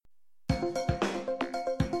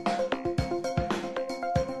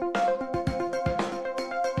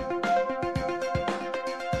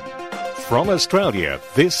From Australia,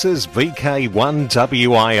 this is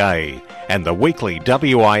VK1WIA and the weekly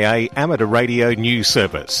WIA amateur radio news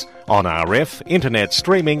service on RF, internet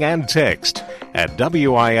streaming and text at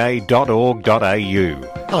wia.org.au.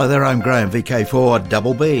 Hello there, I'm Graham,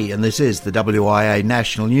 VK4BB, and this is the WIA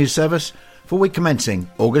National News Service for week commencing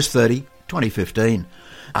August 30, 2015.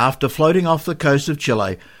 After floating off the coast of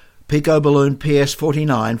Chile, Pico balloon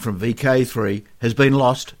PS-49 from VK3 has been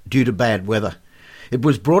lost due to bad weather. It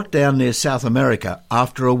was brought down near South America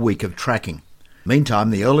after a week of tracking. Meantime,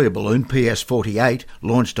 the earlier balloon PS-48,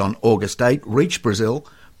 launched on August 8, reached Brazil,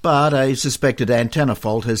 but a suspected antenna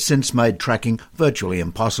fault has since made tracking virtually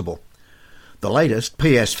impossible. The latest,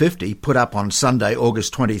 PS-50, put up on Sunday,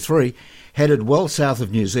 August 23, headed well south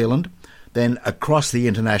of New Zealand, then across the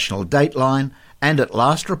international date line, and at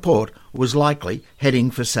last report was likely heading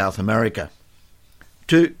for South America.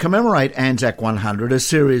 To commemorate Anzac 100, a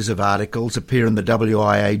series of articles appear in the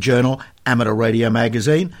WIA journal Amateur Radio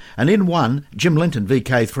Magazine, and in one, Jim Linton,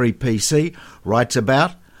 VK3PC, writes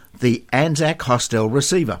about the Anzac Hostel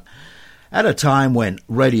receiver. At a time when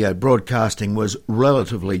radio broadcasting was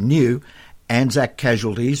relatively new, Anzac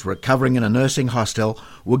casualties recovering in a nursing hostel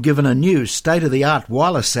were given a new state-of-the-art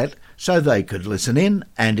wireless set so they could listen in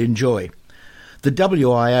and enjoy. The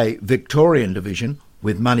WIA Victorian Division,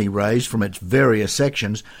 with money raised from its various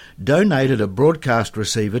sections, donated a broadcast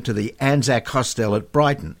receiver to the Anzac Hostel at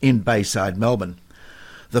Brighton in Bayside, Melbourne.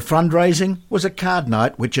 The fundraising was a card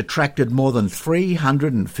night which attracted more than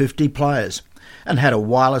 350 players and had a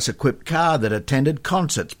wireless-equipped car that attended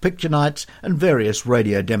concerts, picture nights and various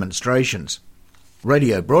radio demonstrations.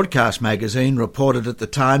 Radio Broadcast Magazine reported at the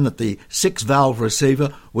time that the 6-valve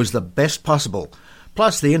receiver was the best possible.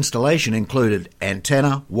 Plus, the installation included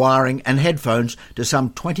antenna, wiring and headphones to some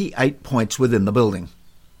 28 points within the building.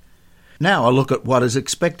 Now a look at what is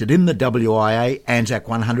expected in the WIA Anzac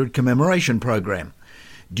 100 commemoration program.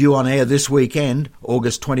 Due on air this weekend,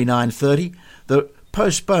 August 29-30, the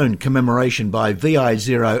postponed commemoration by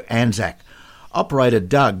VI0 Anzac. Operator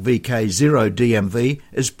Doug, VK0DMV,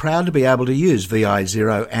 is proud to be able to use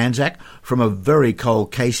VI0 Anzac from a very cold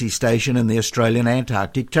Casey station in the Australian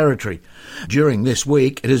Antarctic Territory. During this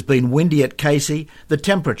week, it has been windy at Casey, the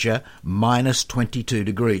temperature minus 22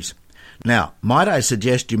 degrees. Now, might I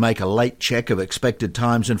suggest you make a late check of expected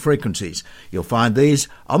times and frequencies? You'll find these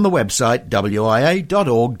on the website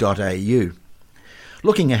wia.org.au.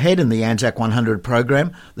 Looking ahead in the Anzac 100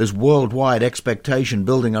 program, there's worldwide expectation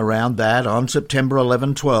building around that on September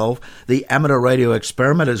 11-12, the Amateur Radio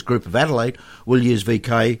Experimenters Group of Adelaide will use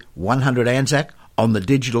VK 100 Anzac on the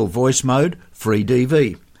digital voice mode, free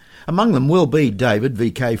DV. Among them will be David,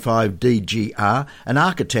 VK5DGR, an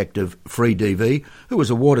architect of free DV, who was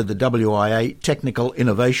awarded the WIA Technical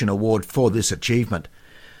Innovation Award for this achievement.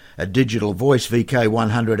 A digital voice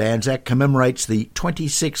VK100 Anzac commemorates the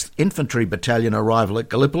 26th Infantry Battalion arrival at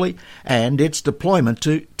Gallipoli and its deployment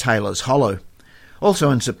to Taylor's Hollow.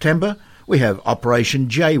 Also in September, we have Operation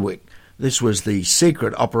Jaywick. This was the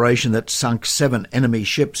secret operation that sunk 7 enemy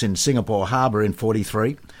ships in Singapore Harbour in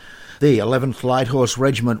 1943. The 11th Light Horse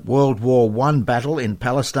Regiment World War I battle in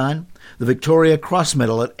Palestine, the Victoria Cross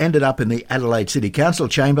Medal that ended up in the Adelaide City Council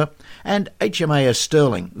chamber, and HMAS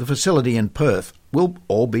Stirling, the facility in Perth, will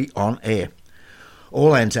all be on air.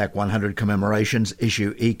 All Anzac 100 commemorations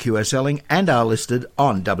issue EQSLing and are listed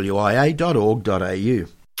on wia.org.au.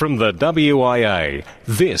 From the WIA,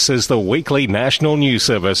 this is the weekly national news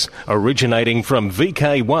service originating from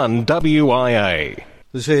VK1WIA.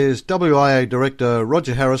 This is WIA Director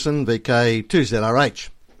Roger Harrison, VK2ZRH.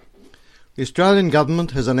 The Australian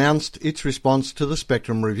Government has announced its response to the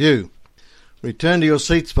Spectrum Review. Return to your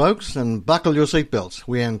seats, folks, and buckle your seatbelts.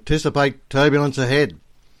 We anticipate turbulence ahead.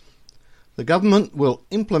 The Government will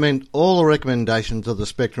implement all the recommendations of the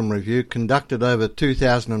Spectrum Review conducted over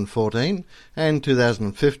 2014 and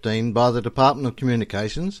 2015 by the Department of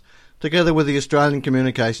Communications, together with the Australian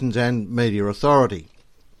Communications and Media Authority.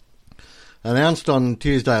 Announced on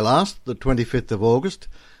Tuesday last, the 25th of August,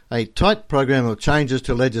 a tight program of changes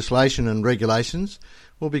to legislation and regulations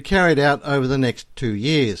will be carried out over the next 2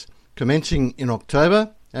 years, commencing in October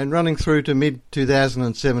and running through to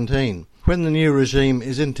mid-2017, when the new regime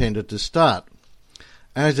is intended to start.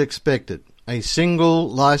 As expected, a single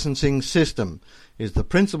licensing system is the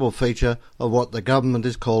principal feature of what the government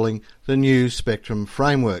is calling the new Spectrum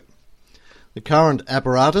Framework. The current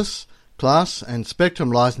apparatus, class and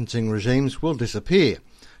spectrum licensing regimes will disappear,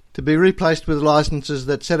 to be replaced with licences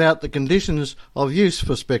that set out the conditions of use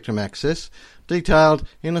for spectrum access, detailed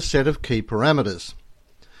in a set of key parameters.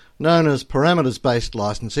 Known as parameters-based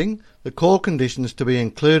licensing, the core conditions to be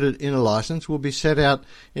included in a licence will be set out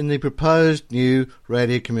in the proposed new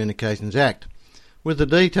Radio Communications Act, with the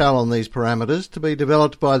detail on these parameters to be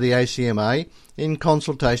developed by the ACMA in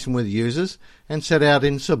consultation with users and set out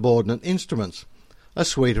in subordinate instruments, a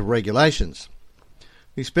suite of regulations.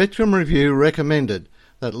 The Spectrum Review recommended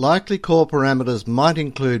that likely core parameters might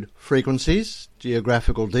include frequencies,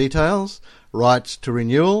 geographical details, rights to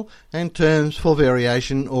renewal and terms for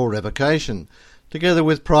variation or revocation, together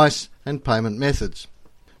with price and payment methods.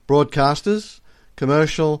 Broadcasters,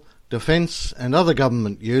 commercial, defence and other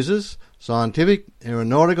government users, scientific,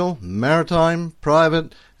 aeronautical, maritime,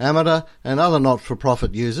 private, amateur and other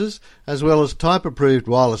not-for-profit users, as well as type-approved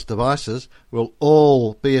wireless devices, will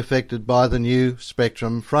all be affected by the new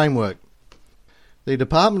Spectrum framework. The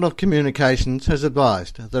Department of Communications has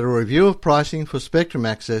advised that a review of pricing for Spectrum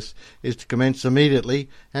access is to commence immediately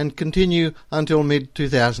and continue until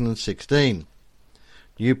mid-2016.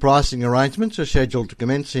 New pricing arrangements are scheduled to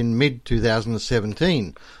commence in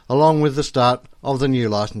mid-2017, along with the start of the new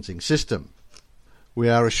licensing system. We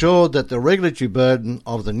are assured that the regulatory burden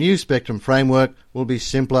of the new Spectrum framework will be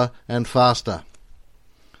simpler and faster.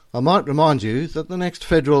 I might remind you that the next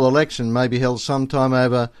federal election may be held sometime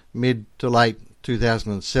over mid to late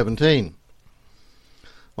 2017.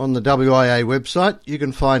 On the WIA website you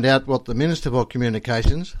can find out what the Minister for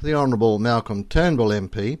Communications, the Honourable Malcolm Turnbull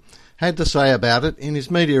MP, had to say about it in his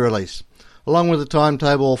media release, along with a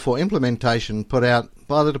timetable for implementation put out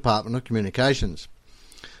by the Department of Communications.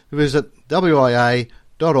 Visit wia.org.au.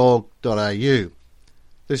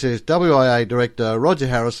 This is WIA Director Roger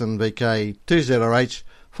Harrison, VK2ZRH,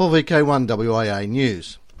 for VK1WIA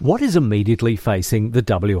News. What is immediately facing the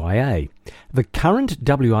WIA? The current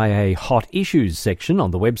WIA Hot Issues section on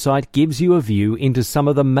the website gives you a view into some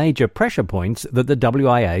of the major pressure points that the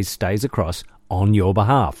WIA stays across on your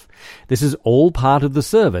behalf. This is all part of the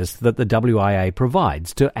service that the WIA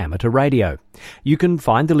provides to amateur radio. You can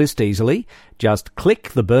find the list easily. Just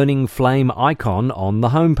click the burning flame icon on the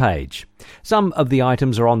homepage. Some of the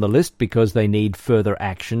items are on the list because they need further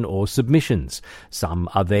action or submissions. Some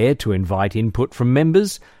are there to invite input from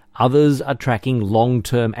members. Others are tracking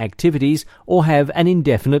long-term activities or have an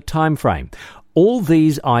indefinite time frame. All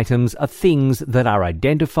these items are things that are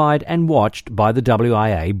identified and watched by the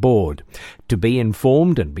WIA board. To be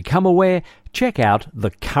informed and become aware, check out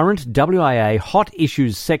the current WIA Hot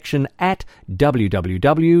Issues section at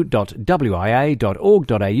www.wia.org.au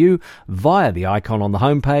via the icon on the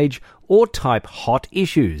homepage or type Hot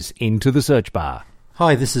Issues into the search bar.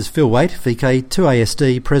 Hi, this is Phil Waite,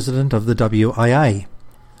 VK2ASD, President of the WIA.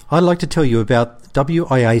 I'd like to tell you about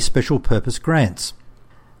WIA Special Purpose Grants.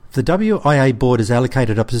 The WIA board has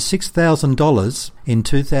allocated up to $6,000 in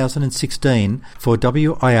 2016 for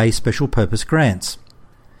WIA Special Purpose Grants.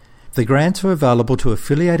 The grants are available to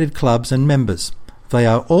affiliated clubs and members. They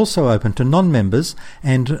are also open to non-members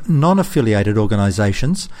and non-affiliated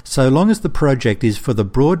organisations, so long as the project is for the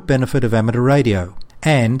broad benefit of amateur radio,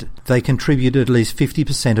 and they contribute at least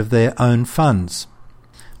 50% of their own funds.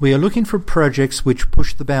 We are looking for projects which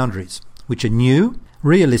push the boundaries, which are new,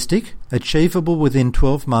 realistic, achievable within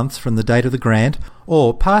 12 months from the date of the grant,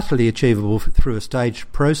 or partly achievable through a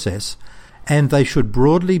staged process, and they should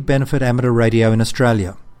broadly benefit amateur radio in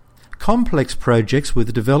Australia. Complex projects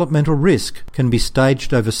with developmental risk can be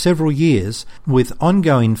staged over several years, with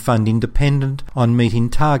ongoing funding dependent on meeting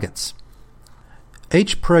targets.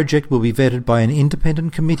 Each project will be vetted by an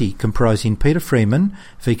independent committee comprising Peter Freeman,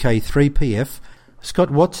 VK3PF, Scott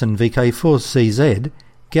Watson, VK4CZ,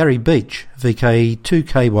 Gary Beach,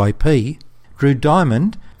 VK2KYP, Drew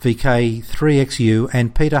Diamond, VK3XU,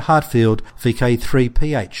 and Peter Hartfield,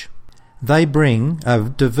 VK3PH. They bring a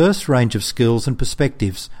diverse range of skills and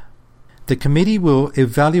perspectives. The committee will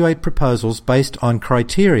evaluate proposals based on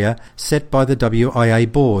criteria set by the WIA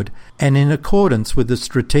board and in accordance with the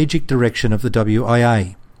strategic direction of the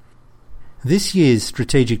WIA. This year's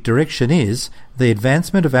strategic direction is the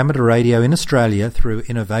advancement of amateur radio in Australia through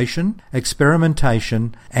innovation,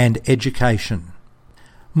 experimentation and education.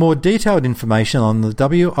 More detailed information on the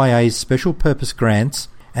WIA's special purpose grants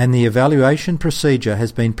and the evaluation procedure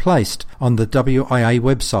has been placed on the WIA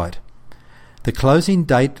website. The closing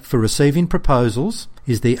date for receiving proposals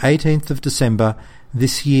is the 18th of December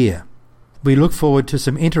this year. We look forward to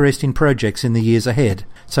some interesting projects in the years ahead,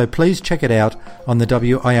 so please check it out on the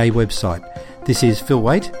WIA website. This is Phil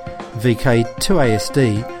Waite,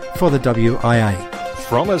 VK2ASD for the WIA.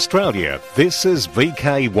 From Australia, this is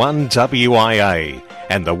VK1WIA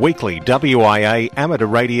and the weekly WIA amateur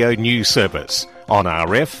radio news service on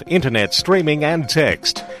RF, internet streaming and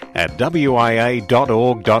text at wia.org.au.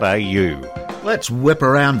 Let's whip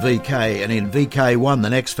around VK, and in VK1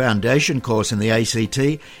 the next foundation course in the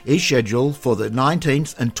ACT is scheduled for the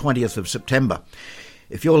 19th and 20th of September.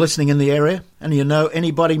 If you're listening in the area and you know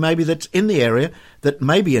anybody maybe that's in the area that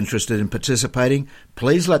may be interested in participating,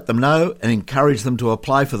 please let them know and encourage them to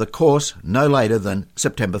apply for the course no later than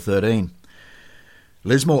September 13.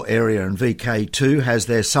 Lismore area and VK2 has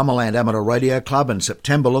their Summerland Amateur Radio Club, and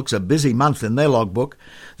September looks a busy month in their logbook.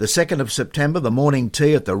 The 2nd of September, the morning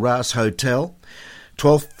tea at the Rouse Hotel.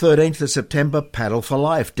 12th, 13th of September, Paddle for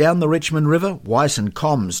Life. Down the Richmond River, Weiss and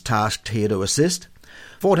Comms tasked here to assist.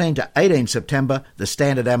 14 to 18 September, the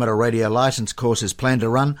Standard Amateur Radio Licence course is planned to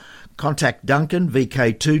run. Contact Duncan,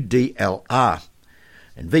 VK2 DLR.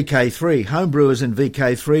 In VK3, homebrewers in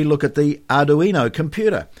VK3 look at the Arduino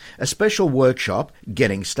computer. A special workshop,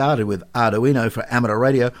 Getting Started with Arduino for Amateur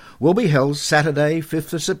Radio, will be held Saturday,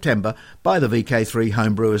 5th of September by the VK3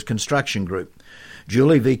 Homebrewers Construction Group.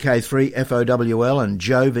 Julie, VK3 FOWL, and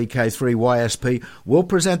Joe, VK3 YSP, will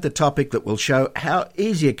present the topic that will show how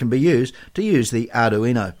easy it can be used to use the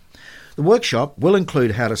Arduino. The workshop will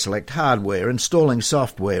include how to select hardware, installing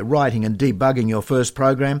software, writing and debugging your first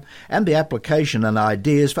program, and the application and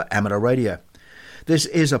ideas for amateur radio. This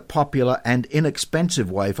is a popular and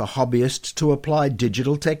inexpensive way for hobbyists to apply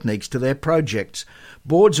digital techniques to their projects.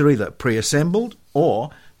 Boards are either pre-assembled or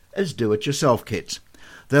as do-it-yourself kits.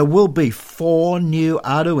 There will be 4 new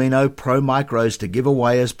Arduino Pro Micros to give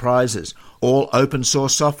away as prizes. All open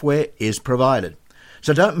source software is provided.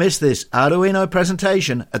 So don't miss this Arduino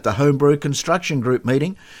presentation at the Homebrew Construction Group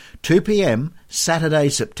meeting, 2 p.m, Saturday,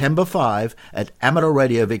 September 5 at Amateur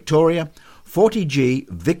Radio Victoria, 40G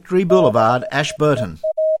Victory Boulevard, Ashburton.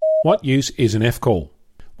 What use is an F-call?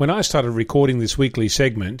 When I started recording this weekly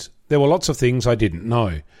segment, there were lots of things I didn't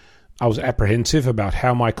know. I was apprehensive about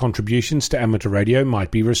how my contributions to amateur radio might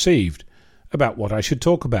be received, about what I should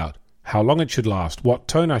talk about, how long it should last, what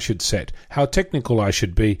tone I should set, how technical I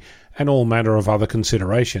should be, and all manner of other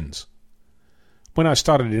considerations. When I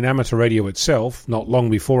started in amateur radio itself, not long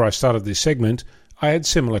before I started this segment, I had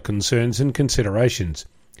similar concerns and considerations,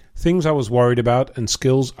 things I was worried about and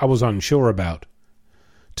skills I was unsure about.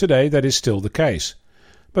 Today that is still the case,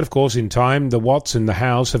 but of course in time the whats and the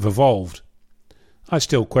hows have evolved. I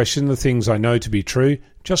still question the things I know to be true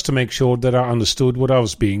just to make sure that I understood what I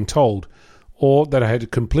was being told, or that I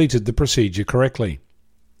had completed the procedure correctly.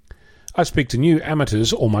 I speak to new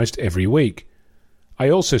amateurs almost every week. I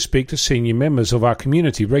also speak to senior members of our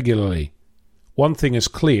community regularly. One thing is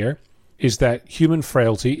clear, is that human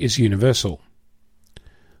frailty is universal.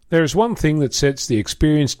 There is one thing that sets the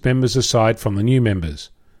experienced members aside from the new members.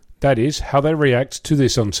 That is how they react to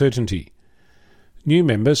this uncertainty. New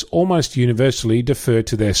members almost universally defer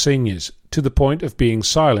to their seniors, to the point of being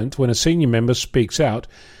silent when a senior member speaks out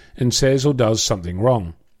and says or does something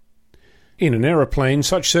wrong. In an aeroplane,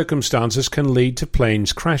 such circumstances can lead to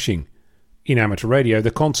planes crashing. In amateur radio, the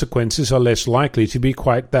consequences are less likely to be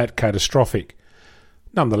quite that catastrophic.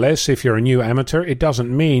 Nonetheless, if you're a new amateur, it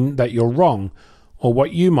doesn't mean that you're wrong, or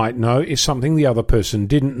what you might know is something the other person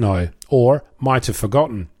didn't know, or might have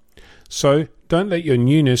forgotten. So, don't let your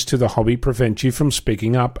newness to the hobby prevent you from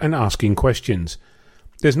speaking up and asking questions.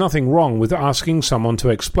 There's nothing wrong with asking someone to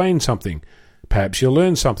explain something. Perhaps you'll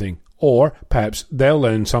learn something, or perhaps they'll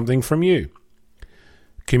learn something from you.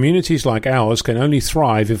 Communities like ours can only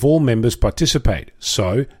thrive if all members participate.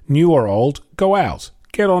 So, new or old, go out,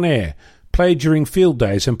 get on air, play during field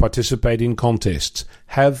days and participate in contests.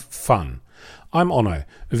 Have fun. I'm Onno,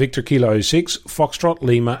 Victor Kilo 6, Foxtrot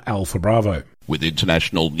Lima Alpha Bravo. With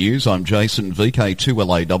international news, I'm Jason,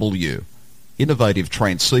 VK2LAW. Innovative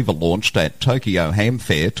transceiver launched at Tokyo Ham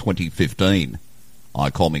Fair 2015.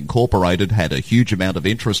 ICOM Incorporated had a huge amount of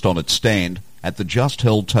interest on its stand at the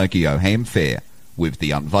just-held Tokyo Ham Fair, with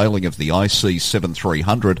the unveiling of the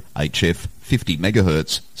IC7300 HF 50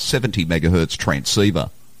 MHz, 70 MHz transceiver.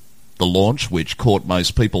 The launch, which caught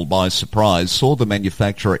most people by surprise, saw the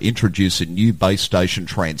manufacturer introduce a new base station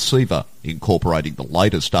transceiver incorporating the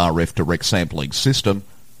latest RF direct sampling system,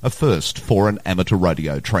 a first for an amateur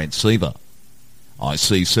radio transceiver.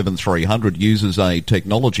 IC7300 uses a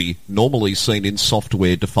technology normally seen in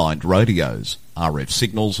software-defined radios. RF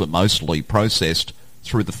signals are mostly processed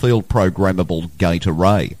through the field-programmable gate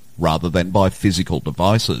array rather than by physical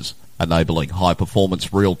devices, enabling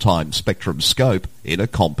high-performance real-time spectrum scope in a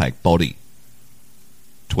compact body.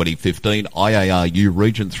 2015 IARU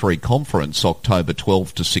Region 3 Conference, October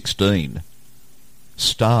 12 to 16.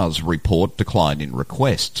 STARS report decline in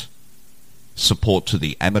requests. Support to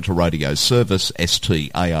the Amateur Radio Service,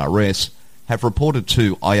 STARS, have reported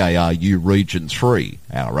to IARU Region 3,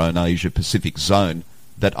 our own Asia-Pacific zone,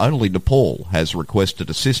 that only Nepal has requested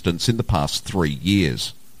assistance in the past 3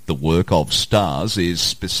 years. The work of STARS is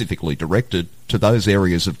specifically directed to those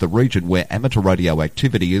areas of the region where amateur radio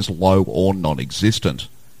activity is low or non-existent.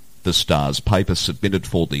 The STARS paper submitted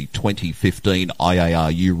for the 2015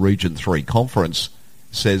 IARU Region 3 conference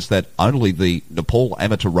says that only the Nepal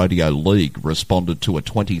Amateur Radio League responded to a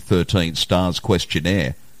 2013 STARS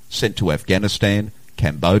questionnaire sent to Afghanistan,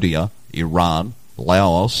 Cambodia, Iran,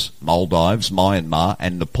 Laos, Maldives, Myanmar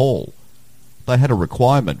and Nepal. They had a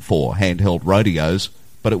requirement for handheld radios,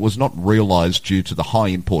 but it was not realised due to the high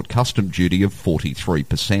import custom duty of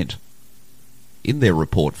 43%. In their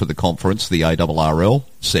report for the conference, the ARRL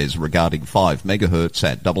says regarding 5 MHz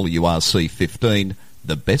at WRC 15,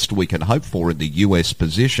 the best we can hope for in the US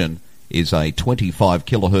position is a 25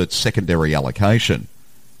 kHz secondary allocation.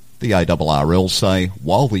 The ARRL say,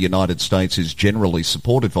 while the United States is generally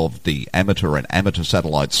supportive of the amateur and amateur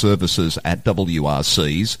satellite services at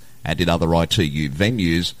WRCs and in other ITU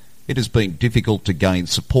venues, it has been difficult to gain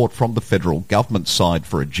support from the federal government side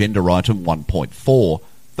for Agenda Item 1.4,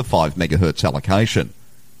 the 5 MHz allocation.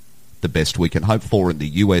 The best we can hope for in the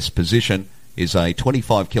US position is a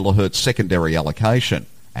 25 kHz secondary allocation,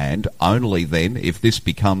 and only then if this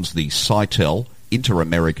becomes the SITEL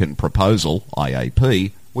Inter-American Proposal,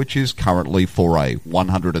 IAP, which is currently for a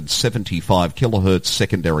 175 kHz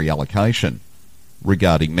secondary allocation.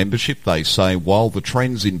 Regarding membership, they say while the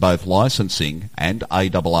trends in both licensing and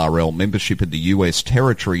ARRL membership in the US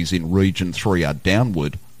territories in Region 3 are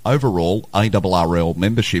downward, overall ARRL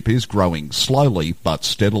membership is growing slowly but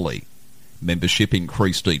steadily. Membership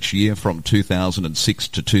increased each year from 2006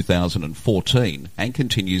 to 2014 and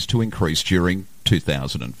continues to increase during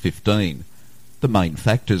 2015. The main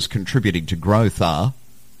factors contributing to growth are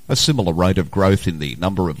a similar rate of growth in the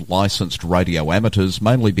number of licensed radio amateurs,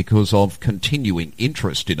 mainly because of continuing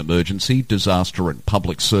interest in emergency, disaster and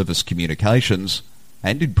public service communications,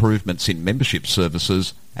 and improvements in membership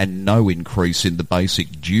services, and no increase in the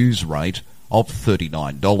basic dues rate of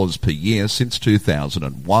 $39 per year since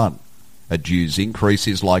 2001. A dues increase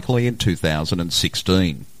is likely in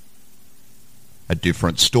 2016. A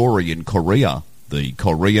different story in Korea. The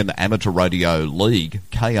Korean Amateur Radio League,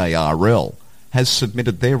 KARL, has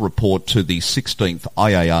submitted their report to the 16th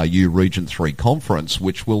IARU Region 3 conference,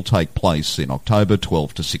 which will take place in October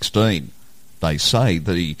 12 to 16. They say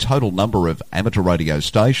the total number of amateur radio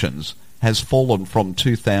stations has fallen from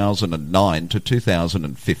 2009 to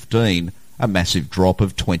 2015, a massive drop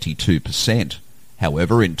of 22%.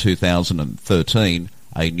 However, in 2013,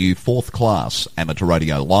 a new 4th class amateur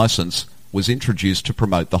radio licence was introduced to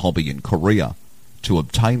promote the hobby in Korea. To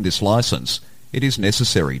obtain this licence, it is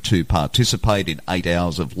necessary to participate in 8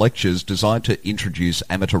 hours of lectures designed to introduce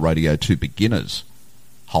amateur radio to beginners.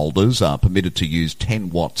 Holders are permitted to use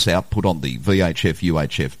 10 watts output on the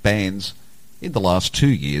VHF-UHF bands. In the last 2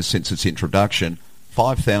 years since its introduction,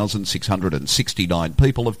 5,669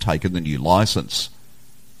 people have taken the new licence.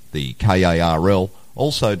 The KARL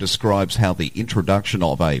also describes how the introduction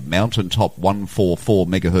of a mountaintop 144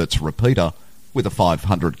 MHz repeater with a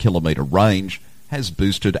 500 kilometre range has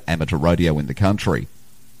boosted amateur radio in the country.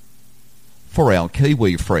 For our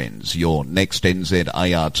Kiwi friends, your next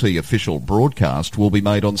NZART official broadcast will be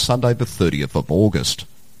made on Sunday the 30th of August.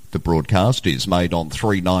 The broadcast is made on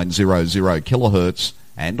 3900 kHz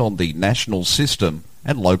and on the national system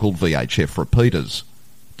and local VHF repeaters.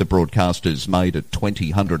 The broadcast is made at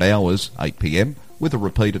 2000 hours, 8 p.m, with a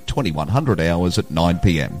repeat at 2100 hours at 9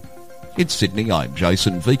 p.m. In Sydney, I'm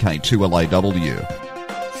Jason, VK2LAW.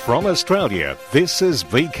 From Australia, this is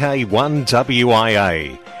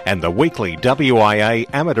VK1WIA and the weekly WIA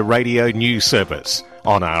amateur radio news service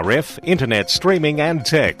on RF, internet streaming and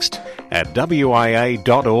text at wia.org.au.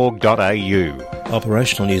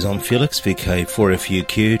 Operational news on Felix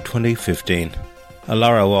VK4FUQ 2015.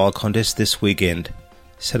 Alara Wild Contest this weekend.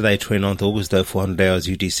 Saturday 29th August 0400 hours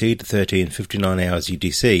UTC to 13:59 hours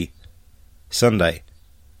UTC. Sunday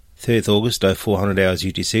 30th August 0400 hours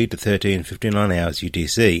UTC to 13:59 hours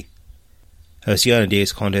UTC. Oceania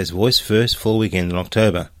DX Contest Voice first full weekend in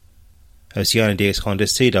October. Oceania DX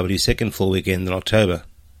Contest CW second full weekend in October.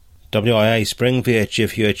 WIA Spring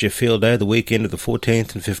VHF UHF Field Day the weekend of the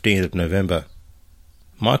 14th and 15th of November.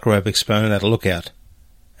 Microwave exponent at a lookout.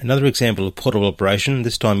 Another example of portable operation,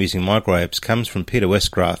 this time using microwaves, comes from Peter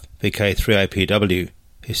Westgrath, VK3APW,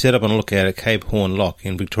 who set up on a lookout at Cape Horn Lock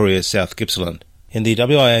in Victoria's South Gippsland. In the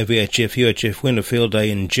WIA VHF UHF Winter Field Day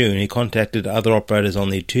in June, he contacted other operators on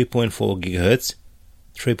the 2.4 GHz,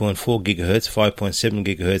 3.4 GHz, 5.7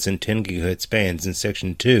 GHz and 10 GHz bands in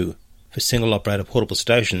Section 2 for single operator portable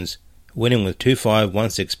stations, winning with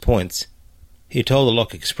 2516 points. He told the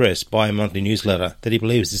Lock Express bi-monthly newsletter that he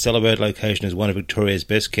believes the celebrated location is one of Victoria's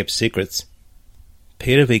best-kept secrets.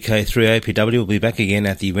 Peter VK3APW will be back again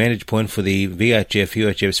at the Vantage Point for the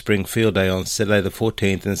VHF-UHF Spring Field Day on Saturday the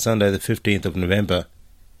 14th and Sunday the 15th of November.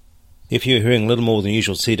 If you're hearing a little more than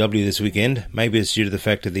usual CW this weekend, maybe it's due to the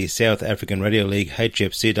fact that the South African Radio League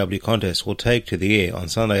HF CW contest will take to the air on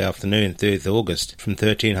Sunday afternoon, 3rd August, from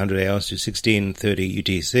 1300 hours to 16:30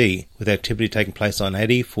 UTC, with activity taking place on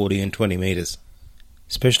 80, 40 and 20 metres.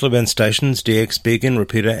 Special event stations, DX Beacon,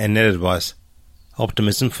 Repeater and Net Advice.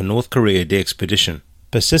 Optimism for North Korea de-expedition.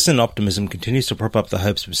 Persistent optimism continues to prop up the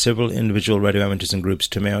hopes of several individual radio amateurs and groups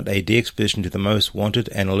to mount a de-expedition to the most wanted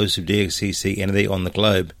and elusive DXCC entity on the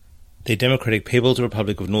globe, the Democratic People's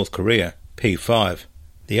Republic of North Korea, P5.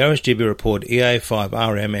 The OSGB report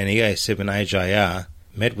EA5RM and EA7AJR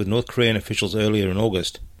met with North Korean officials earlier in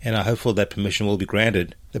August and are hopeful that permission will be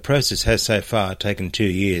granted. The process has so far taken 2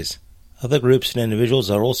 years. Other groups and individuals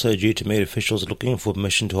are also due to meet officials looking for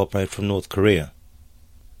permission to operate from North Korea.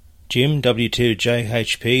 Jim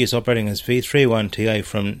W2JHP is operating as V31TA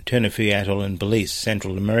from Tenerife Atoll in Belize,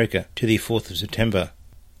 Central America, to the 4th of September.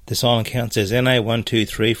 This island counts as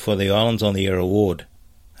NA123 for the Islands on the Air Award.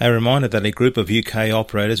 A reminder that a group of UK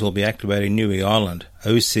operators will be activating Niue Island,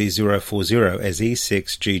 OC040 as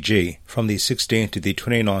E6GG, from the 16th to the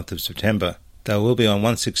 29th of September. They will be on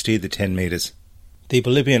 160 to 10 metres. The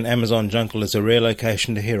Bolivian Amazon jungle is a rare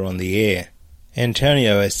location to hear on the air.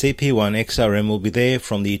 Antonio as CP1XRM will be there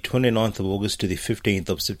from the 29th of August to the 15th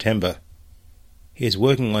of September. He is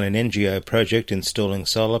working on an NGO project installing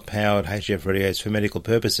solar-powered HF radios for medical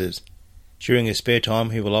purposes. During his spare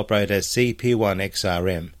time he will operate as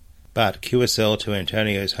CP1XRM, but QSL to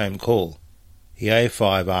Antonio's home call,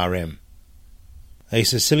 EA5RM. A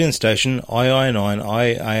Sicilian station,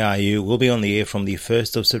 II9IARU, will be on the air from the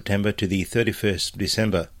 1st of September to the 31st of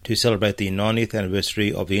December to celebrate the 90th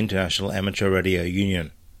anniversary of the International Amateur Radio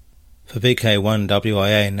Union. For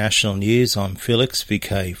VK1WIA National News, I'm Felix,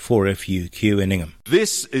 VK4FUQ in Ingham.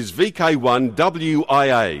 This is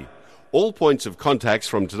VK1WIA. All points of contacts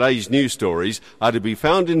from today's news stories are to be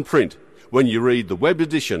found in print when you read the web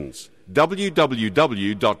editions,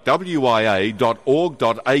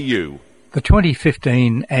 www.wia.org.au. The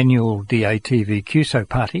 2015 annual DATV QSO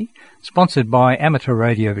Party, sponsored by Amateur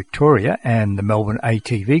Radio Victoria and the Melbourne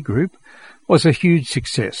ATV Group, was a huge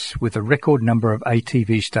success with a record number of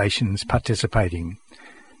ATV stations participating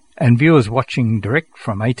and viewers watching direct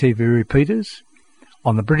from ATV repeaters,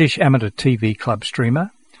 on the British Amateur TV Club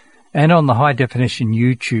streamer, and on the high-definition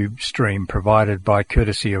YouTube stream provided by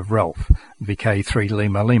courtesy of Ralph, VK3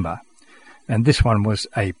 Lima Lima. And this one was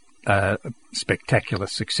a spectacular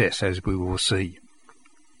success, as we will see.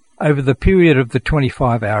 Over the period of the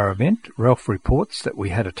 25-hour event, Ralph reports that we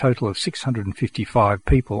had a total of 655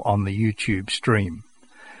 people on the YouTube stream,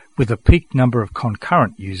 with a peak number of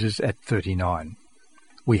concurrent users at 39.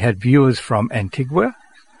 We had viewers from Antigua,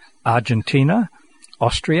 Argentina,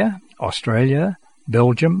 Austria, Australia,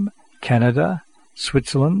 Belgium, Canada,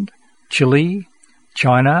 Switzerland, Chile,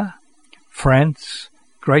 China, France,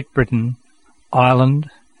 Great Britain,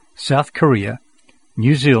 Ireland, South Korea,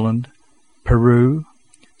 New Zealand, Peru,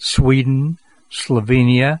 Sweden,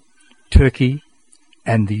 Slovenia, Turkey,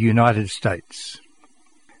 and the United States.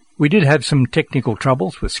 We did have some technical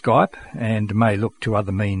troubles with Skype and may look to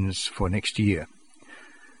other means for next year.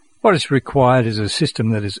 What is required is a system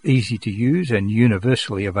that is easy to use and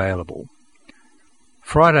universally available.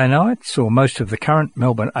 Friday night saw most of the current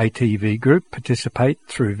Melbourne ATV group participate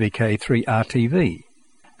through VK3RTV,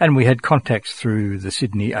 and we had contacts through the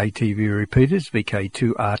Sydney ATV repeaters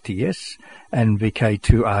VK2RTS and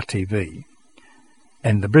VK2RTV,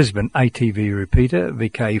 and the Brisbane ATV repeater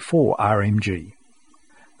VK4RMG.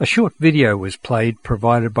 A short video was played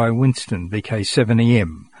provided by Winston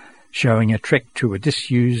VK7EM, showing a trek to a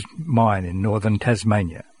disused mine in northern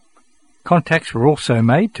Tasmania. Contacts were also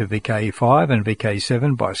made to VK5 and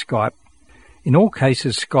VK7 by Skype. In all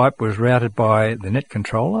cases, Skype was routed by the net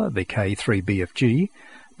controller, VK3BFG,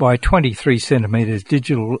 by 23 cm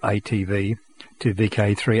digital ATV to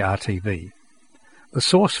VK3RTV. The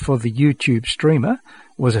source for the YouTube streamer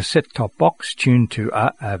was a set-top box tuned to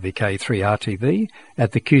VK3RTV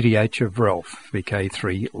at the QTH of Ralph,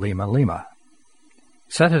 VK3 Lima Lima.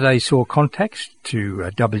 Saturday saw contacts to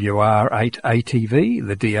WR8ATV,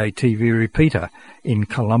 the DATV repeater, in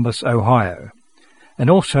Columbus, Ohio, and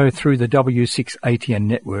also through the W6ATN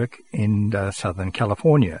network in Southern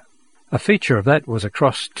California. A feature of that was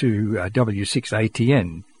across to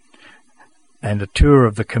W6ATN and a tour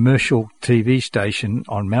of the commercial TV station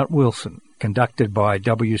on Mount Wilson, conducted by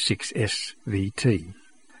W6SVT.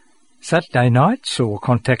 Saturday night saw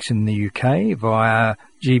contacts in the UK via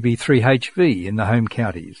GB3HV in the home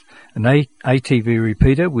counties, an ATV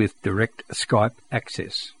repeater with direct Skype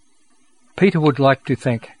access. Peter would like to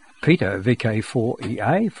thank Peter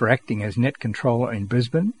VK4EA for acting as net controller in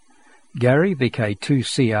Brisbane, Gary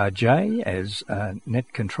VK2CRJ as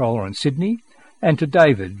net controller in Sydney, and to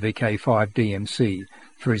David VK5DMC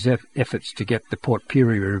for his efforts to get the Port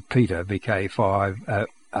Pirie repeater VK5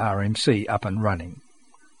 RMC up and running.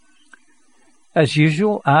 As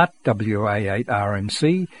usual, Art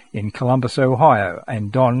WA8RMC in Columbus, Ohio, and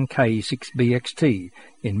Don K6BXT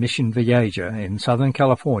in Mission Vieja in Southern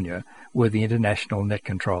California were the international net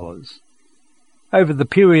controllers. Over the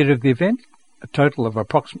period of the event, a total of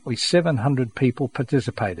approximately 700 people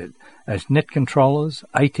participated as net controllers,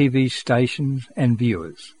 ATV stations and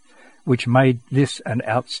viewers, which made this an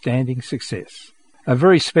outstanding success. A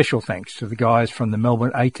very special thanks to the guys from the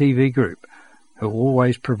Melbourne ATV group, who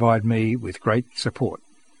always provide me with great support.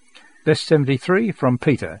 Best 73 from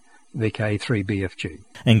Peter, VK3BFG.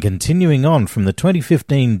 And continuing on from the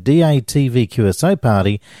 2015 DATV QSO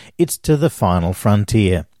party, it's to the final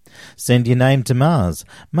frontier. Send your name to Mars.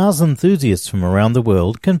 Mars enthusiasts from around the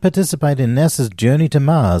world can participate in NASA's journey to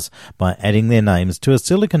Mars by adding their names to a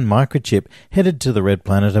silicon microchip headed to the Red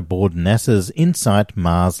Planet aboard NASA's InSight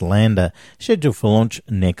Mars lander, scheduled for launch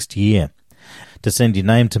next year. To send your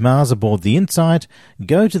name to Mars aboard the InSight,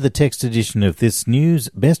 go to the text edition of this news,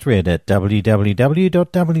 best read at www.wia.org.au.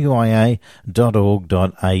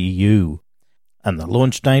 And the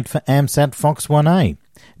launch date for AMSAT Fox 1A.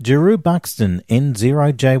 Jeru Buxton,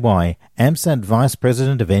 N0JY, AMSAT Vice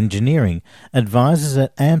President of Engineering, advises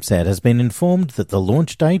that AMSAT has been informed that the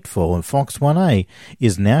launch date for Fox 1A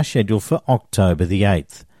is now scheduled for October the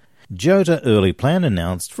 8th. JOTA early plan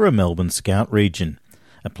announced for a Melbourne Scout region.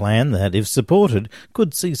 A plan that, if supported,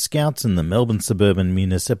 could see Scouts in the Melbourne suburban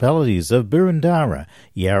municipalities of Boroondara,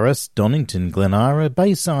 Yarras, Donington, Glen Ira,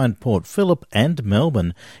 Bayside, Port Phillip and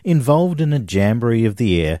Melbourne involved in a Jamboree of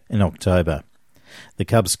the Air in October. The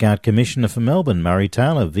Cub Scout Commissioner for Melbourne, Murray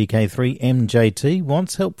Taylor, VK3MJT,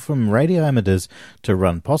 wants help from radio amateurs to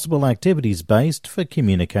run possible activities based for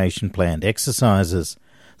communication planned exercises.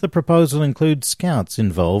 The proposal includes Scouts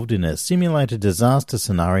involved in a simulated disaster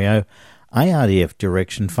scenario, ARDF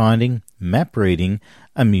direction finding, map reading,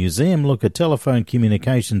 a museum look at telephone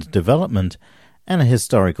communications development, and a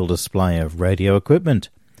historical display of radio equipment.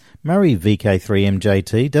 Murray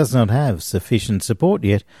VK3MJT does not have sufficient support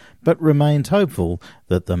yet, but remains hopeful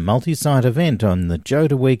that the multi-site event on the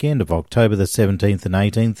JOTA weekend of October the 17th and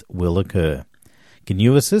 18th will occur. Can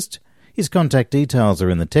you assist? His contact details are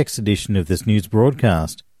in the text edition of this news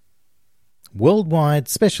broadcast. Worldwide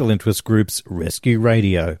Special Interest Groups Rescue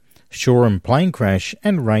Radio, Shoreham Plane Crash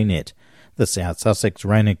and Raynet. The South Sussex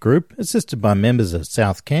Raynet Group, assisted by members of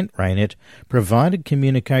South Kent Raynet, provided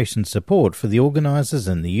communication support for the organisers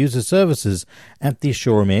and the user services at the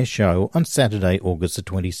Shoreham Air Show on Saturday, August the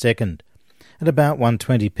 22nd. At about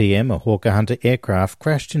 1:20 p.m, a Hawker Hunter aircraft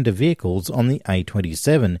crashed into vehicles on the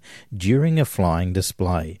A27 during a flying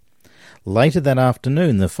display. Later that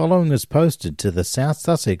afternoon, the following was posted to the South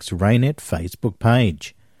Sussex Raynet Facebook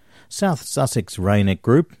page. South Sussex Raynet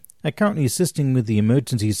Group are currently assisting with the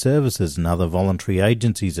emergency services and other voluntary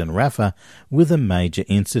agencies in RAFA with a major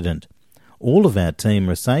incident. All of our team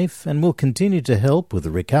are safe and will continue to help with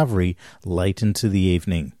the recovery late into the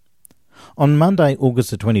evening. On Monday,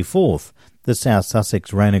 August the 24th, the South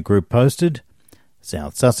Sussex Raynet Group posted,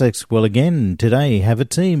 South Sussex will again today have a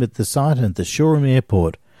team at the site at the Shoreham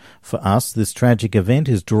Airport. For us, this tragic event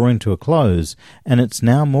is drawing to a close, and it's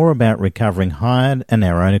now more about recovering hired and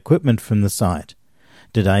our own equipment from the site.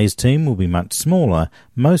 Today's team will be much smaller,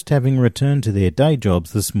 most having returned to their day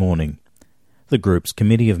jobs this morning. The group's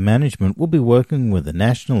Committee of Management will be working with the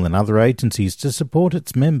national and other agencies to support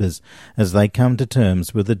its members as they come to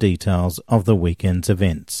terms with the details of the weekend's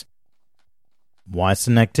events.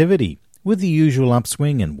 Wyson activity. With the usual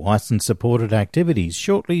upswing in Wyson-supported activities,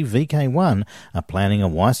 shortly VK1 are planning a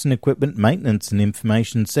Wyson equipment maintenance and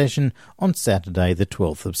information session on Saturday the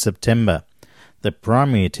 12th of September. The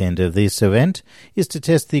primary intent of this event is to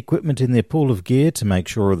test the equipment in their pool of gear to make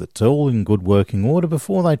sure that it's all in good working order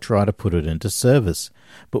before they try to put it into service,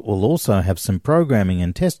 but will also have some programming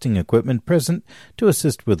and testing equipment present to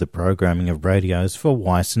assist with the programming of radios for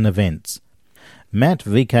Wyson events. Matt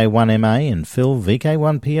VK1MA and Phil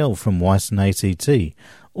VK1PL from Wyson ACT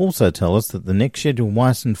also tell us that the next scheduled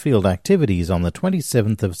Wyson field activity is on the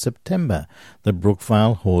 27th of September, the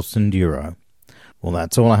Brookvale Horse Enduro. Well,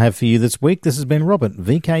 that's all I have for you this week. This has been Robert,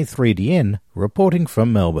 VK3DN, reporting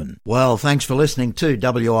from Melbourne. Well, thanks for listening to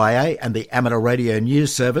WIA and the Amateur Radio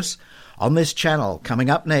News Service. On this channel,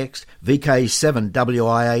 coming up next, VK7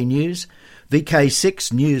 WIA News,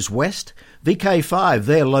 VK6 News West, VK5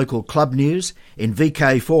 their local club news, in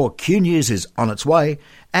VK4 Q News is on its way,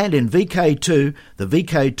 and in VK2 the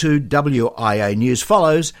VK2 WIA News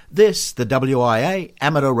follows. This, the WIA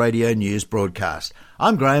Amateur Radio News broadcast.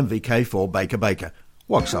 I'm Graham, VK4 Baker.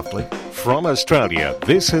 Walk softly. From Australia,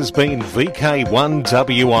 this has been VK1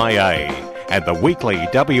 WIA and the weekly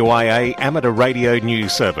WIA Amateur Radio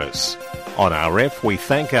News Service. On RF, we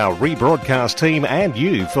thank our rebroadcast team and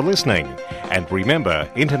you for listening. And remember,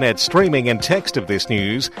 internet streaming and text of this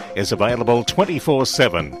news is available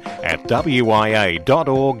 24/7 at wia.org.au.